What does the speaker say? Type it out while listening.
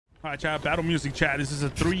All right, chat. Battle music, chat. This is a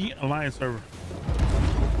 3 alliance server.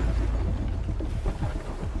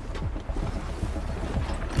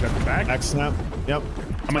 You got the back? Back snap. Yep.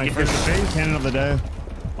 I'm gonna get first in the face. Cannon of the day.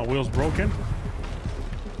 My wheel's broken.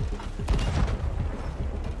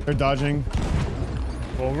 They're dodging.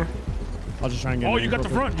 Over. I'll just try and get. Oh, you got the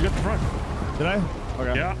front. You got the front. Did I?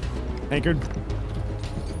 Okay. Yeah. Anchored.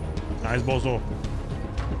 Nice, Bozo.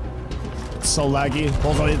 It's so laggy.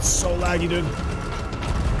 Bullseye, it's so laggy, dude.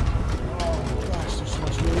 Oh gosh, there's so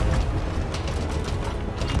much loot.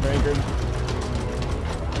 They're anchored.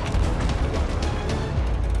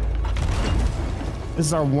 This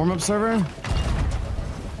is our warm-up server.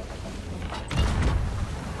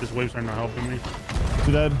 This wave's are not helping me.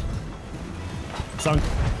 Two dead. Sunk.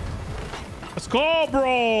 Let's go,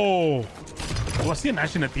 bro. Do I see an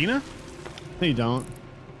Ash in Athena? No, you don't.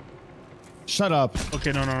 Shut up.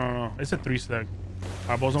 Okay, no. It's a 3 stack. All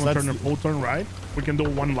right, Bozo, I'm gonna turn full turn right. We can do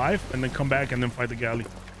 1 life and then come back and then fight the galley.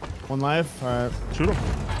 1 life. All right. Shoot him.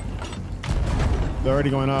 They're already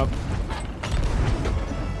going up.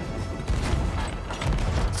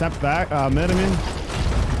 Step back. Mid, I mean.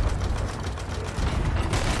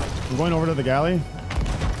 I'm going over to the galley.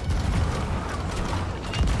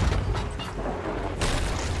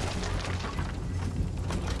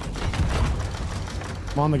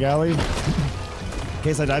 I'm on the galley. In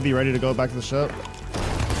case I die, be ready to go back to the ship.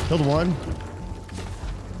 Killed 1.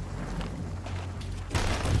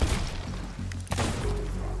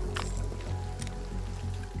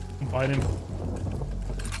 I'm fighting.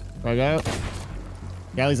 I got it.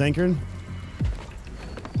 Galley's anchored.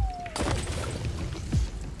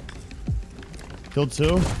 Killed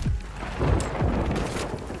 2.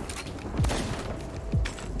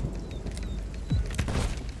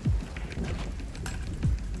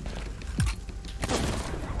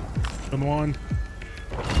 Killed 1.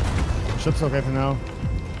 Ship's okay for now.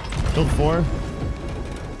 Killed 4.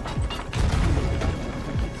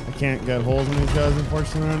 I can't get holes in these guys,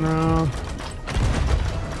 unfortunately, right now.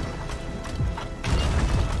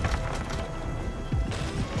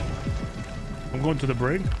 I'm going to the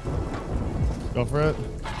brig. Go for it.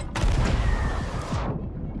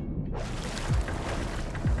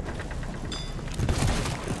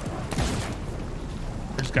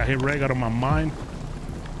 I just got hit reg out of my mind.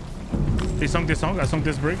 They sunk this song. I sunk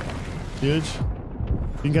this brig. Huge.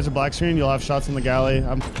 You can catch a black screen. You'll have shots on the galley.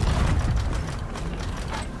 I'm...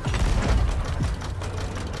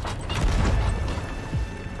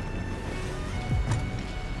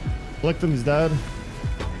 Flicked him. He's dead.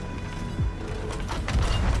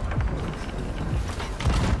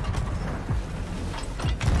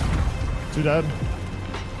 Two dead.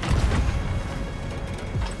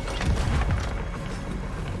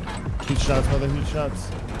 Huge shots, brother. Huge shots.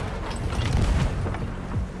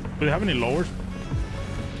 Do they have any lowers?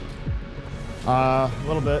 A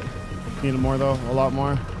little bit. Need more though. A lot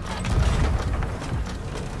more.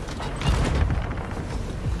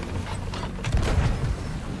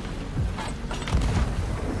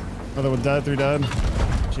 Another one dead. 3 dead.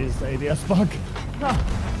 Jeez, the ADS bug.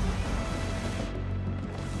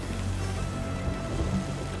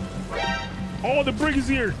 Oh, the brig is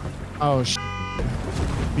here. Oh, sh.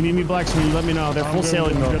 You need me black screen, you let me know. They're full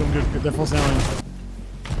sailing though. I'm good. They're full sailing.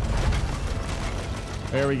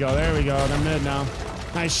 There we go. There we go. They're mid now.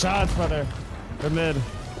 Nice shots, brother. They're mid.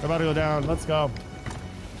 They're about to go down. Let's go.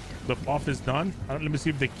 The off is done. Let me see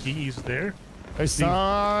if the key is there. They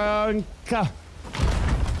sunk.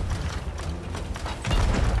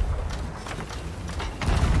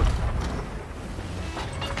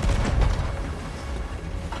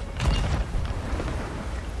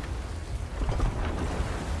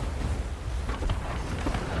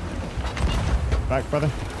 Back,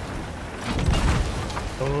 brother.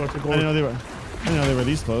 Oh, I didn't know they were. I didn't know they were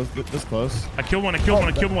this close. This close. I killed one. I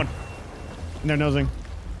killed one. And they're nosing.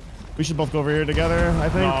 We should both go over here together, I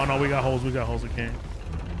think. No, we got holes. We can't.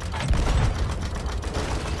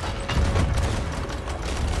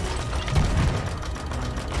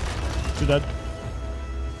 Two dead.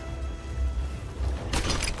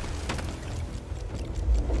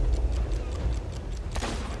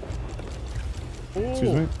 Ooh.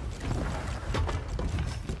 Excuse me.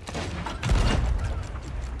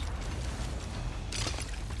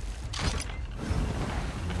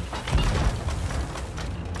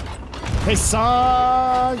 Hey,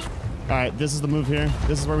 son! Alright, this is the move here.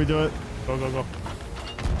 This is where we do it. Go.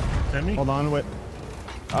 Send me? Hold on, wait.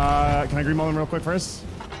 Can I green ball him real quick first?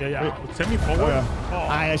 Yeah. Wait. Send me forward. Oh, yeah. Oh.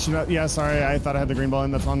 I should not, yeah, sorry. I thought I had the green ball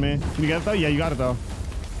in. That's on me. Can you get it though? Yeah, you got it though.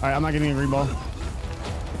 Alright, I'm not getting a green ball.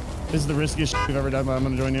 This is the riskiest shit we've ever done, but I'm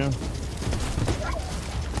gonna join you.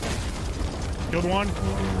 Killed one.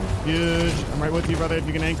 Huge. I'm right with you, brother. If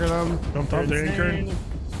you can anchor them. Jumped up, they're anchoring.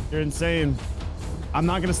 You're insane. I'm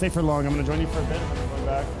not gonna stay for long. I'm gonna join you for a bit. I'm going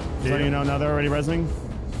back. Just letting you know now they're already resing.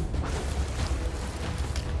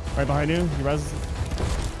 Right behind you. You res.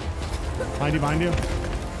 Behind you, behind you.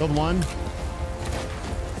 Killed one.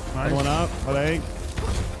 Nice. Killed one up. I think.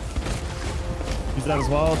 Use that as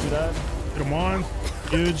well. Do that. Hit him on.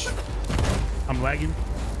 Huge. I'm lagging.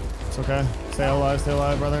 It's okay. Stay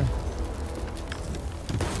alive, brother.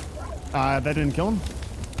 That didn't kill him.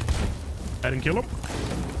 I didn't kill him.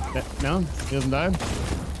 No, he doesn't die.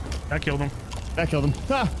 That killed him. That killed him.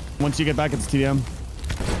 Ha! Once you get back, it's TDM.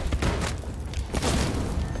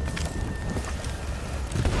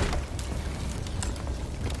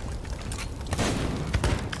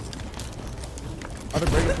 Other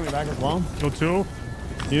breakers coming back as well. Kill two.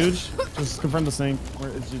 Huge. Just confirm the sink.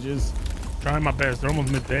 It's GG's. Trying my best. They're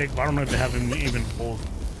almost mid-deck, but I don't know if they have even full.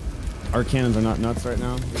 Our cannons are not nuts right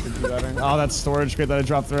now. We could do better. Oh, that's storage crate that I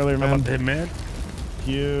dropped earlier, man. How about the hit mid?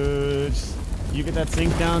 Huge. You get that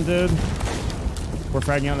sink down, dude. We're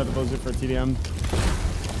fragging out at the Bozu for TDM.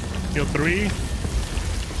 Kill three.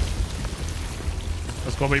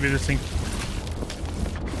 Let's go, baby. This sink.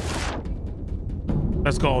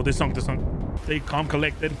 Let's go. This sunk. Stay calm,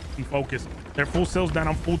 collected, and focused. They're full sails down.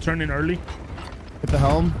 I'm full turning early. Hit the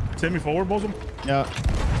helm. Send me forward, Bosom. Yeah.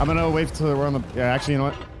 I'm gonna wait till we're on the. Yeah, actually, you know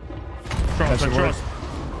what? Trust.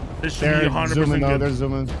 This should be 100% zooming, good. They're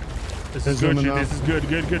zooming. This is good. This is good.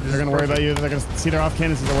 They're gonna worry about you. They're gonna see their off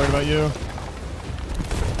cannons. They're worried about you.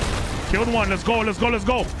 Killed one. Let's go.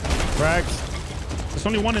 Cracked. There's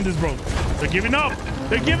only one in this, bro. They're giving up,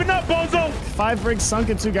 Bozo. 5 rigs sunk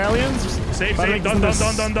and 2 galleons. Save. Done.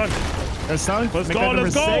 They're sunk. Let's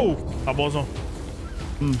go. Bozo.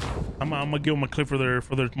 I'm gonna give them a clip for their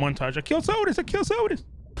montage. I killed Sotus.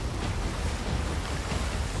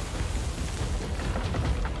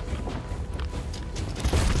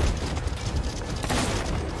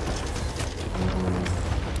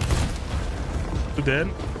 Two dead.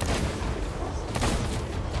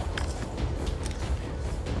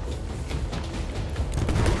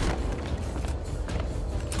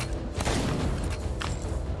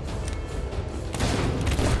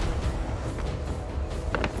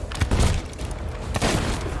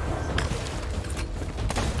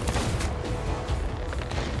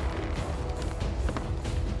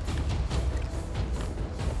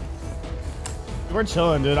 We're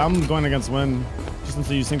chilling, dude. I'm going against wind just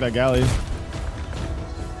until you sink that galley.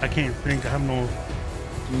 I can't think. I have no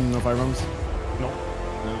fire bombs. No.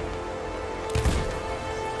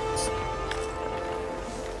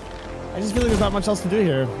 I just feel like there's not much else to do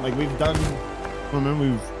here. Like we've done. I mean,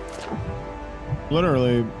 we've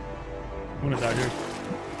literally. I'm gonna die here.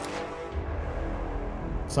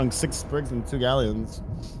 Sunk 6 brigs and 2 galleons.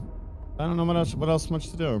 I don't know what else much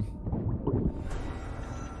to do.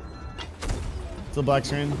 Still black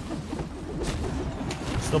screen.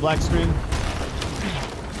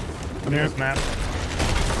 I'm here. Map.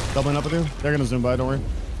 Doubling up with you. They're gonna zoom by. Don't worry.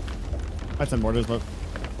 I 10 mortars, but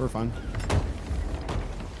we're fine.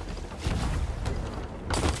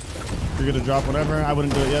 You're gonna drop whatever. I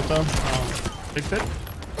wouldn't do it yet though. Fix it.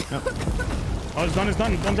 Yep. Oh, it's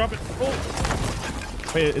done. Don't drop it.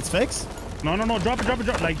 Oh. Wait, it's fixed? No. Drop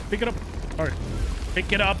it. Like, pick it up. All right.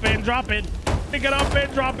 Pick it up and drop it.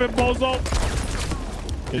 Bozo.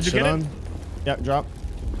 Did you get it? Yeah, drop.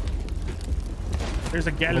 There's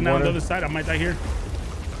a gallon on the other side. I might die here.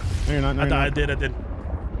 No, you're not. No, I did.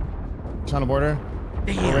 Trying to border.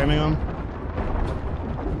 Damn. We're ramming them.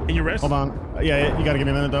 Can you rest? Hold on. Yeah, you gotta give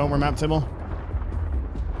me a minute though. We're map table.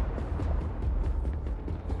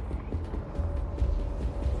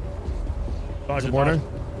 Dodge it, border.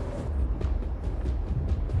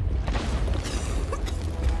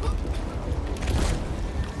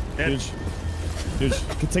 Huge.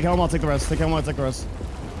 Take helm, I'll take the rest.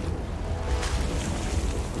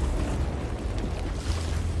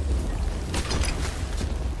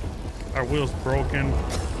 Our wheel's broken.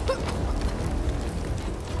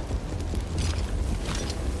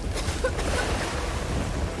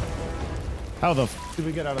 How the f did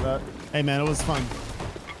we get out of that? Hey man, it was fun.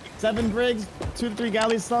 7 brigs, 2 to 3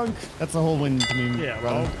 galleys sunk. That's a whole win to me. Yeah,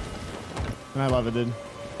 bro. And I love it, dude.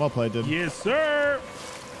 Well played, dude. Yes, sir.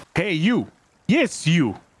 Hey, you. Yes,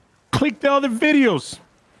 you. Click the other videos.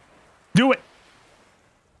 Do it.